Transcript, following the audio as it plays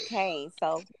Okay,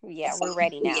 so yeah, we're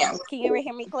ready now. Can you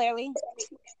hear me clearly?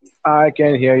 I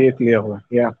can hear you clearly.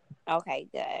 Yeah. Okay,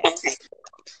 good.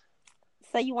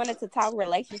 So you wanted to talk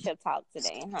relationship talk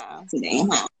today, huh?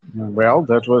 Well,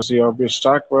 that was the obvious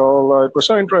talk. Well, it was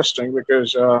so interesting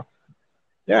because,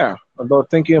 yeah, although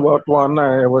thinking about one,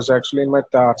 I was actually in my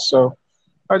thoughts. So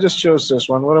I just chose this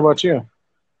one. What about you?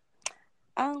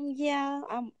 Yeah,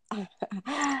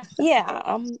 yeah,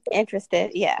 I'm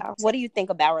interested. Yeah. What do you think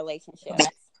about relationships?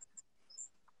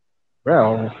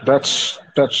 Well, that's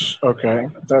okay.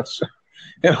 That's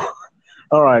you know,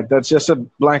 all right. That's just a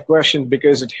blank question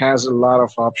because it has a lot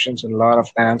of options and a lot of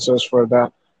answers for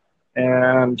that.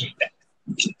 And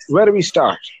where do we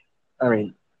start? I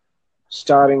mean,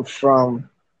 starting from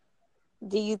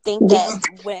Do you think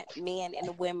that men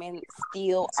and women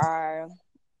still are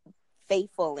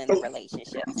faithful in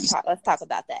relationships? Let's talk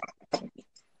about that.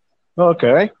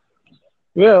 okay.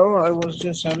 Well, I was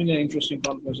just having an interesting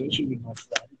conversation with my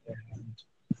friend, and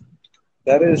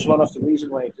that is one of the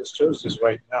reasons why I just chose this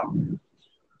right now.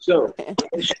 So,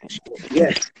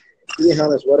 yeah, to be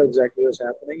honest, what exactly was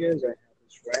happening is I had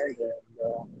this friend,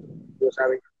 and he was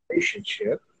having a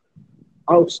relationship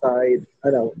outside, I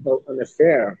know, an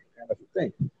affair kind of a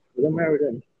thing. We were married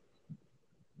in,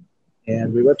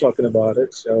 and we were talking about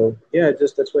it. So, yeah,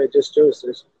 just that's why I just chose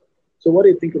this. So, what do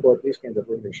you think about these kinds of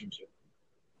relationships?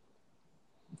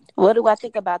 What do I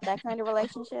think about that kind of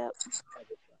relationship?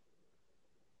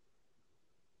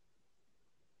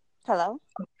 Hello?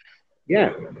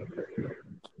 Yeah,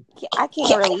 I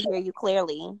can't really hear you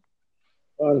clearly.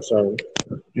 oh, I'm sorry.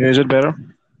 Yeah, is it better?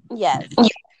 Yes.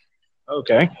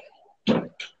 Okay,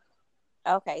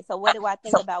 Okay, so what do I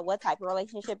think about what type of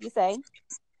relationship you say?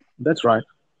 that's right.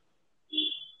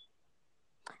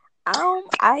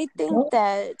 I think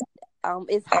that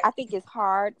I think it's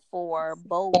hard for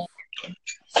both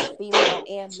female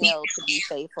and male to be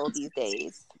faithful these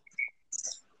days.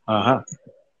 Uh huh.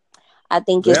 I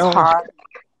think it's Well, hard.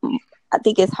 I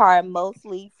think it's hard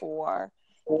mostly for,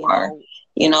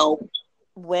 you know,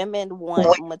 women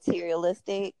want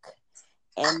materialistic,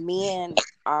 and men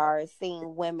are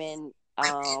seeing women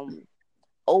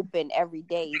open every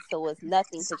day, so it's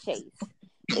nothing to chase.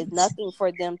 It's nothing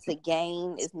for them to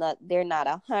gain. It's not they're not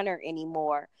a hunter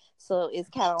anymore. So it's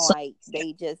kind of like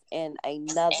they just in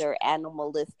another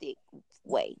animalistic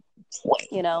way,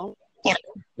 you know?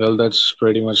 well, that's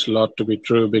pretty much a lot to be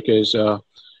true because,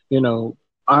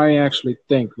 I actually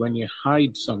think when you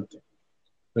hide something,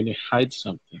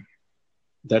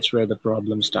 that's where the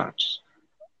problem starts.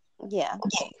 Yeah.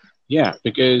 Yeah,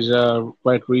 because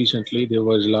quite recently there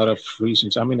was a lot of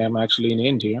reasons. I mean, I'm actually in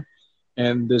India,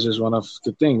 and this is one of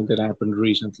the things that happened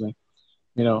recently.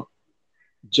 You know,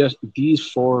 just these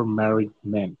four married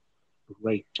men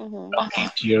raped Mhm.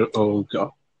 8-year-old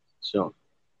girl. So,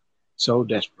 so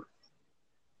desperate,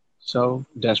 so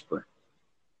desperate.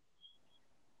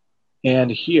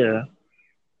 And here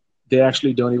they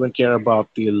actually don't even care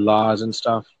about the laws and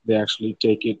stuff. They actually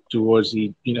take it towards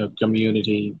the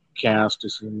community,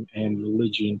 casteism, and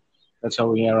religion. That's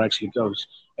how here actually goes.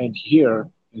 And here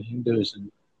in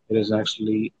Hinduism, it is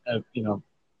actually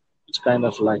it's kind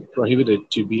of like prohibited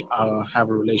to be have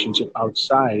a relationship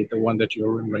outside the one that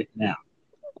you're in right now.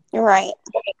 Right.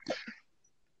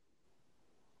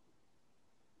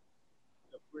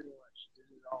 So pretty much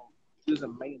this is the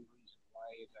main reason why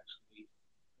it actually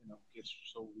gets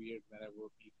so weird whenever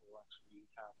people actually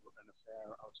have an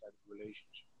affair outside the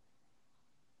relationship.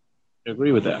 You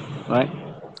agree with that, right?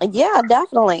 Yeah,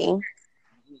 definitely.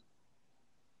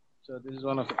 So this is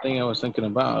one of the things I was thinking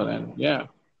about, and yeah.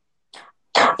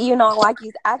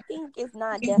 I think it's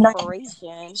not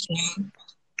desperation.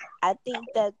 I think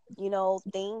that,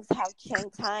 things have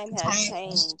changed, time has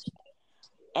changed,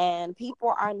 and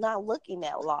people are not looking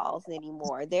at laws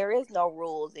anymore. There is no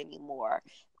rules anymore.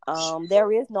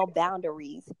 There is no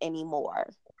boundaries anymore.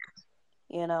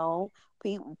 You know,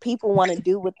 people want to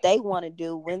do what they want to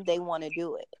do when they want to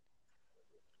do it,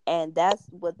 and that's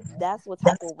what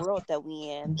type of world that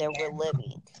we're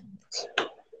living.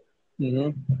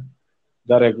 Mm-hmm.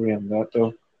 That I agree on that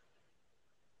too.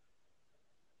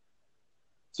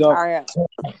 So All right,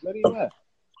 where are you at?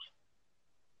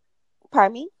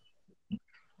 pardon me.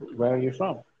 Where are you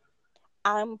from?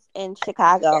 I'm in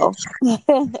Chicago.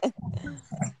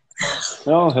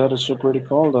 Oh, that is so pretty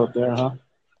cold out there, huh?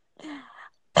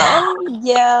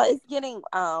 Yeah, it's getting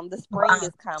the spring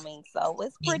is coming, so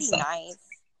it's pretty nice.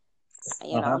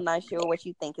 Uh-huh. I'm not sure what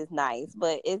you think is nice,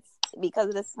 but it's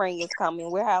because the spring is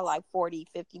coming. We're have like 40,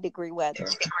 50 degree weather.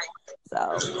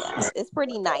 So yeah, it's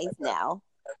pretty nice now.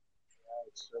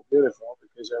 It's so beautiful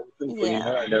because everything green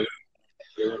Yeah. and everything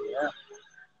green, yeah.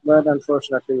 But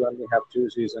unfortunately, we only have two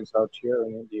seasons out here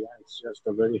in India. It's just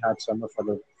a very hot summer for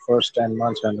the first 10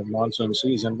 months and the monsoon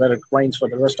season, where it rains for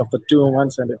the rest of the 2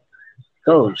 months and it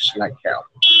goes like hell.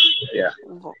 Yeah.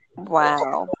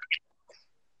 Wow.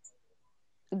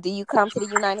 Do you come to the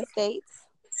United States?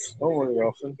 Oh, very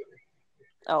often.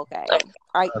 Okay.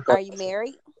 Are you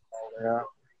married? Yeah.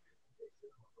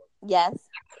 Yes.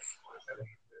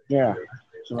 Yeah.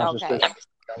 So my sister's Okay.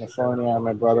 in California,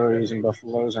 my brother is in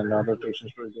Buffalo's, and the other two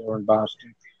sisters are in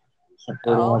Boston. So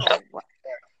pretty much, Oh.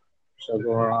 so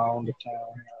go around the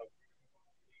town.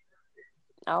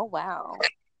 Oh wow.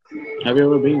 Have you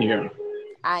ever been here?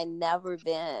 I never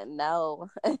been. No.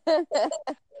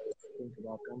 Think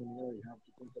about coming here. You have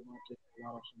to think about taking a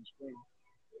lot of sunscreen.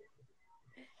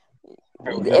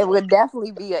 Oh, yeah. It would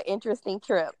definitely be an interesting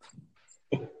trip.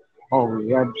 Oh,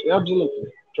 yeah,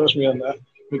 absolutely. Trust me on that.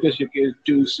 Because you get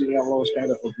to see all those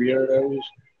kind of weirdos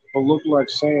who look like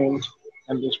saints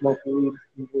and they smoke weed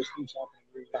and those things happen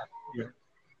really yeah.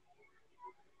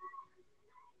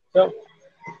 So,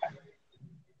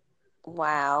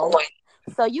 Wow.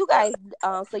 So you guys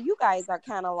are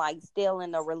kind of like still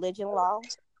in the religion law.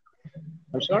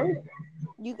 I'm sorry?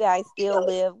 You guys still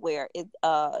live where it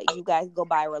you guys go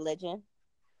by religion.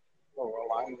 Oh,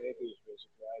 well, I'm atheist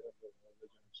basically. I don't believe in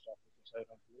religion and stuff because I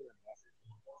don't believe in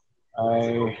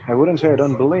that. I wouldn't say I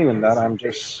don't believe in that. I'm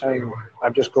just saying I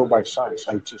just go by science.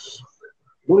 I just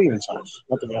believe in science,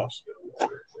 nothing else.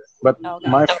 But Okay.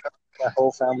 my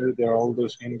whole family, they're all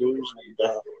those Hindus, and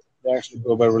they actually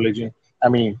go by religion. I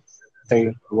mean,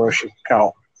 they worship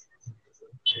cow.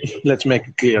 Let's make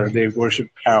it clear, they worship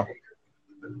cow.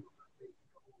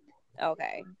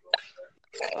 Okay.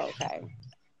 Okay.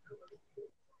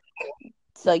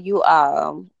 So you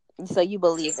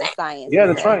believe in science, Yeah, you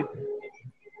that's say. right.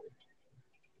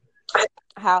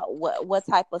 How what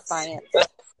type of science?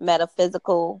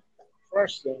 Metaphysical.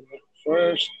 First thing,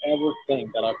 first ever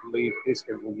thing that I believe is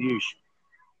evolution.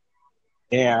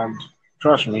 And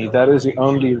trust me, that is the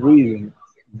only reason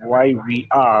why we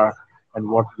are and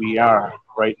what we are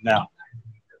right now.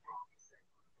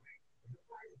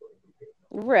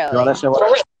 You Really? understand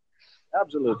what?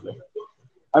 Absolutely.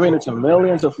 I mean, it's a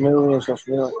millions of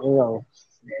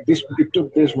this it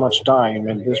took this much time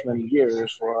and this many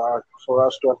years for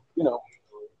us to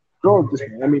grow this.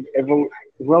 I mean,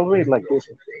 evaluate like this.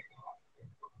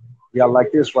 We are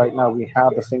like this right now. We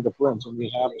have the fingerprints and we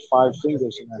have the five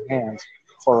fingers in our hands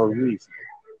for a reason.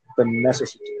 The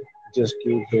necessity. Just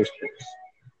give those things.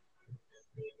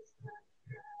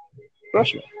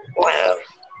 Trust me.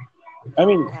 I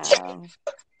mean, Wow.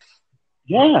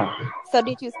 yeah. So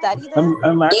did you study this?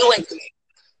 I'm actually,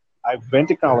 I went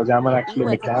to college. I'm an You actually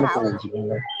went to mechanical college?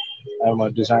 engineer. I'm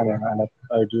a designer and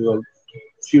I do a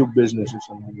few businesses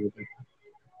and everything.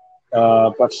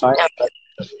 But science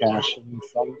is passion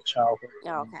from childhood.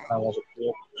 When I Okay. was a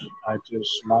kid, I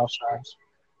just love science.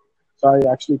 So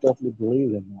I actually totally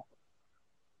believe in that.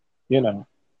 You know,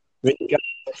 when you get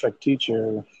a perfect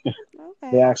teacher,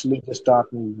 they Okay. actually just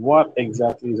taught me what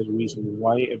exactly is the reason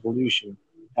why evolution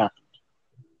happened.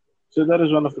 So that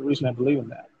is one of the reasons I believe in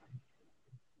that.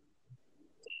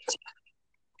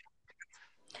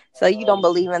 So you don't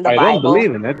believe in the I don't Bible?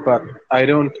 believe in it, but I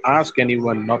don't ask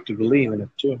anyone not to believe in it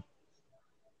too.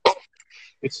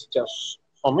 It's just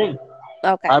for me.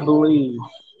 I Okay. believe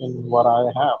in what I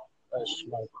have. That's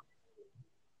my,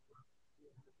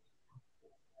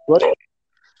 what?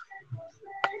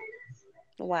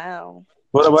 Wow.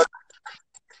 What about?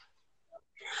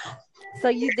 So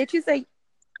you say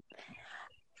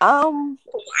um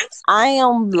I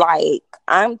am like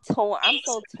I'm torn. I'm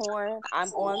so torn.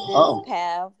 I'm on this Oh,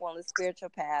 path, on the spiritual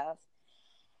path,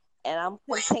 and I'm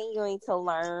continuing to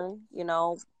learn,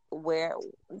 where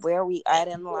where we at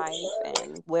in life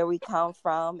and where we come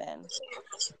from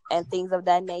and things of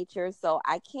that nature. So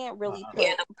I can't really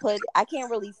put I can't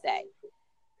really say,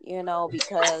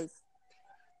 because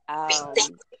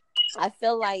um I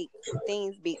feel like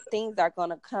things are going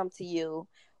to come to you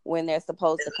when they're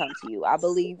supposed to come to you. I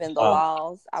believe in the uh,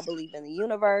 laws. I believe in the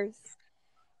universe,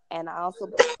 and I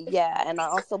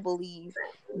also believe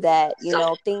that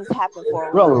things happen for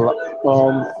a well, reason.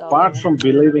 apart So from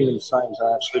believing in science,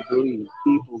 I actually believe in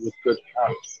people with good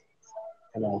heart.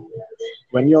 You know,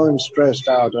 when you're in stressed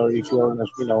out or if you're in a,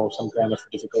 some kind of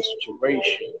difficult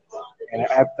situation, and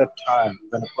at that time,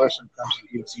 when a person comes and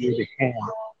gives you the hand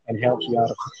and helps you out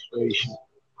of the situation,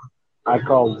 I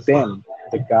call them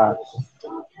the God.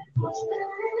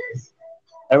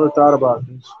 Ever thought about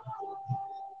this?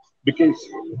 Because,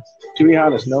 to be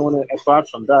honest, no one apart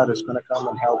from that is going to come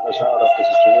and help us out of the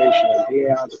situation. And they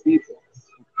are the people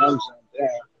who comes in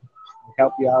there and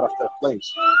help you out of that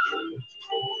place.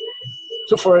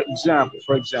 So, for example,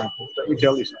 let me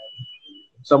tell you something.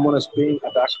 Someone is being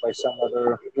attacked by some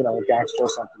other, gangster or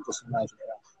something. Just imagine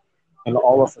that. And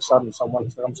all of a sudden, someone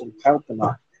comes and help them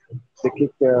out. They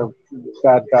kick their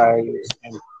bad guys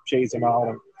and chase them out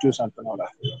and do something like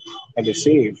that, and they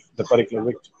save the particular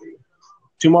victim.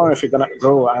 Tomorrow, if you're gonna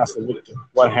go ask the victim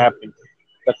what happened,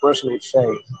 that person would say,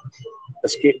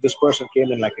 "This person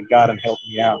came in like a god and helped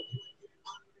me out."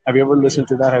 Have you ever listened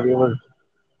to that? Have you ever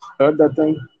heard that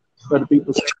thing? Heard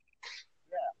people say,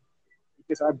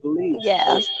 because I believe Yeah.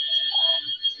 personally,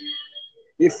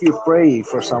 if you pray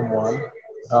for someone,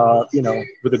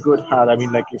 with a good heart, I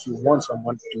mean, like if you want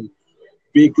someone to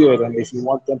be good and if you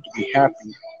want them to be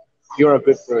happy, you're a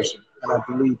good person, and I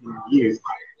believe in you.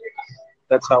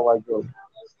 That's how I go.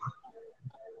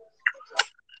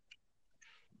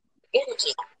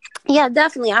 Yeah,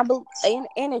 definitely. I believe in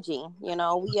energy.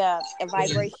 We are a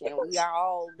vibration. We are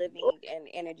all living in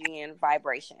energy and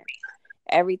vibration.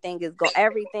 Everything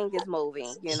is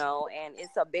moving, and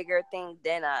it's a bigger thing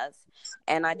than us.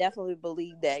 And I definitely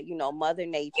believe that, Mother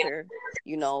Nature,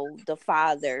 the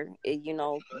Father, We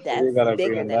that's gotta agree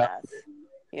bigger on than that. us,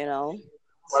 you know.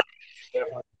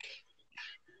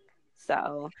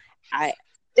 So I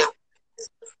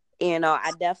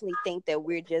I definitely think that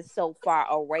we're just so far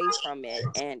away from it,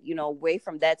 and away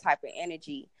from that type of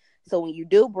energy. So when you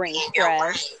do bring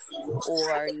stress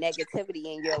or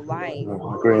negativity in your life,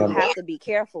 Agree you on have that. to be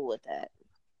careful with that.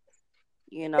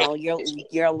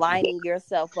 You're lining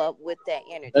yourself up with that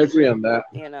I energy, agree on that.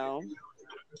 you know.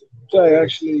 So I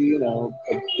actually,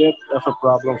 a bit of a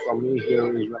problem for me here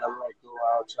is whenever I go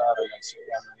outside and I say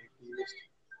I'm an atheist,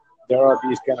 there are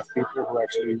these kind of people who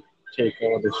actually take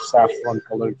over the saffron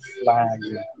colored flag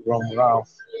and roam around.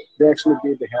 They actually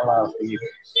beat the hell out of people.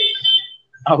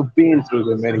 I've been through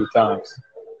them many times.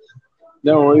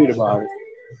 Never worried about it.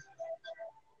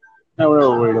 Never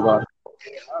ever worried about it.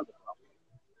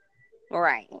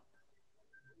 Right.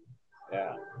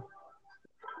 Yeah.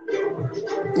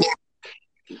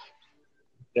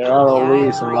 There are Yeah, I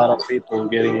always a lot agree. of people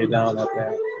getting you down at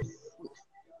that.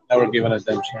 Never given it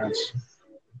them chance.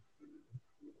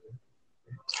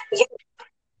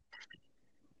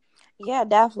 Yeah,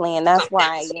 definitely. And that's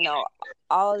why,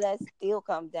 all of that still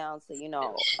comes down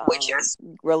to,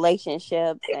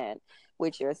 relationships and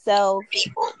with yourself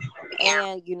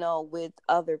and, with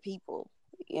other people,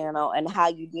 and how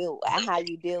you deal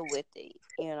with it.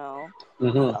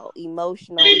 Hmm. So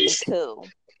emotionally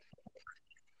too.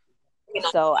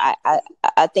 So I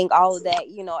think all of that,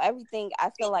 everything, I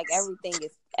feel like everything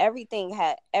is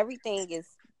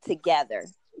together.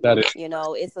 That is.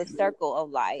 It's a circle of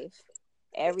life.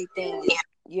 Everything is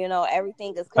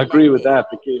I agree with connected, that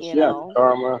because, you yeah, know.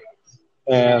 karma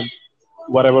and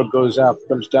whatever goes up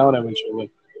comes down eventually.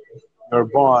 You're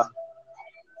born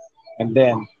and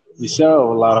then you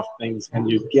sell a lot of things and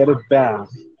you get it back.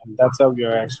 And that's how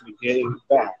you're actually getting it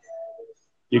back.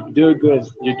 You do good,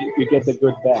 you get the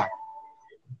good back.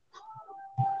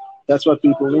 That's what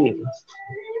people need.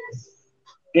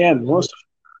 And most of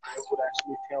them, I would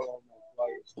actually tell all my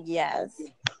employees, Yes.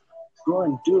 go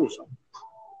and do something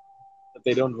that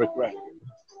they don't regret.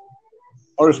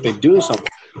 Or if they do something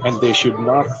and they should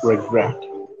not regret.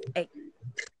 Eh,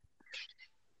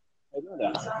 I know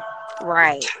that.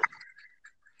 right.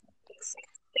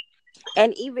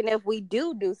 And even if we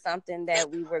do something that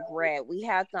we regret, we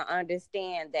have to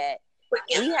understand that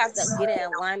we have to get in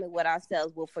alignment with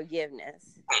ourselves with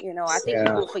forgiveness. I think Yeah,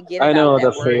 people forget I about know the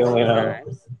that word feeling.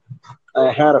 sometimes.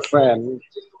 I had a friend,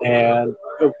 and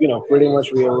pretty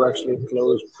much we were actually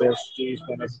close besties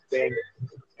and everything.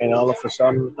 And all of a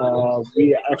sudden,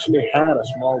 we actually had a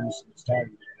small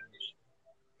misunderstanding.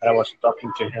 And I was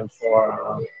talking to him for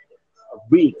a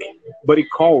week, but he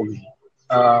called me.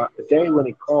 The day when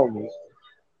he called me,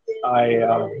 I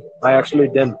uh, I actually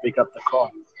didn't pick up the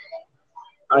call.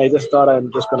 I just thought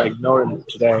I'm just gonna ignore him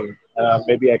today.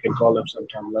 Maybe I can call him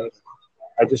sometime later.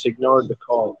 I just ignored the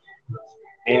call,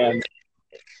 and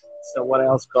someone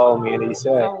else called me and he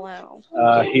said Oh wow.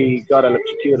 he got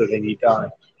electrocuted and he died.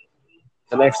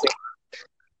 The next thing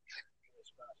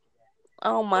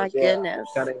Oh I my was there, goodness.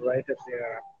 standing right at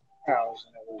their house,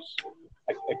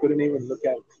 and I couldn't even look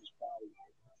at his body.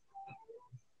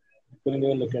 I couldn't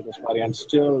even look at his body. And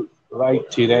still, right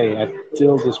today,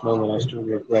 till this moment, I still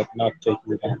regret not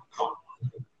taking that call.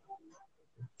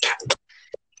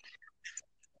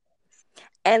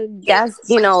 And that's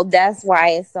why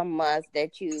it's a must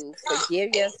that you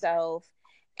forgive yourself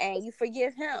and you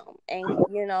forgive him,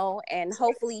 and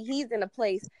hopefully he's in a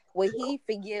place where he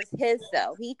forgives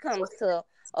himself. He comes to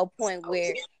a point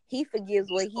where he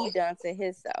forgives what he done to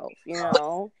himself,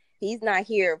 He's not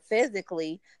here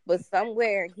physically, but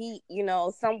somewhere he,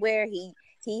 somewhere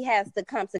he has to come to